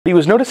he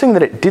was noticing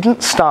that it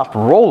didn't stop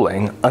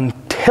rolling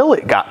until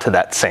it got to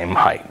that same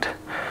height.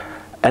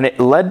 And it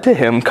led to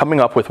him coming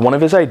up with one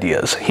of his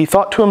ideas. He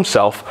thought to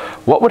himself,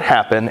 what would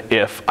happen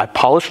if I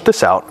polished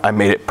this out, I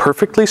made it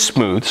perfectly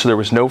smooth so there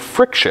was no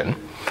friction,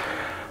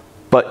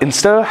 but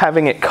instead of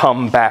having it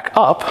come back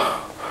up,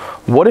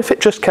 what if it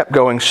just kept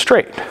going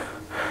straight?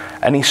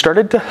 And he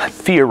started to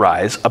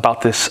theorize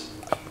about this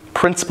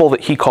principle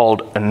that he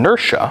called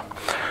inertia,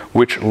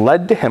 which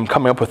led to him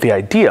coming up with the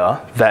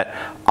idea that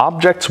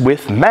objects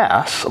with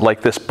mass,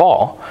 like this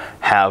ball,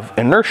 have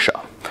inertia,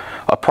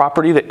 a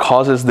property that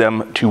causes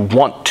them to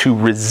want to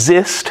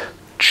resist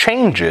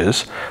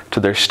changes to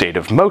their state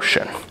of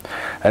motion.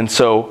 And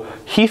so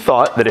he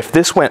thought that if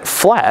this went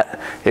flat,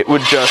 it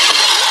would just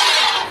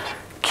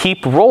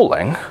keep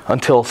rolling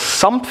until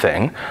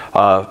something,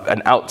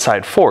 an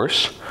outside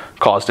force,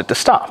 caused it to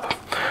stop,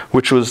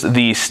 which was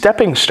the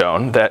stepping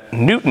stone that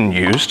Newton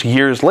used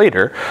years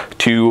later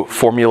to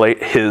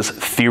formulate his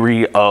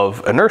theory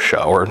of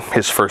inertia, or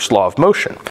his first law of motion.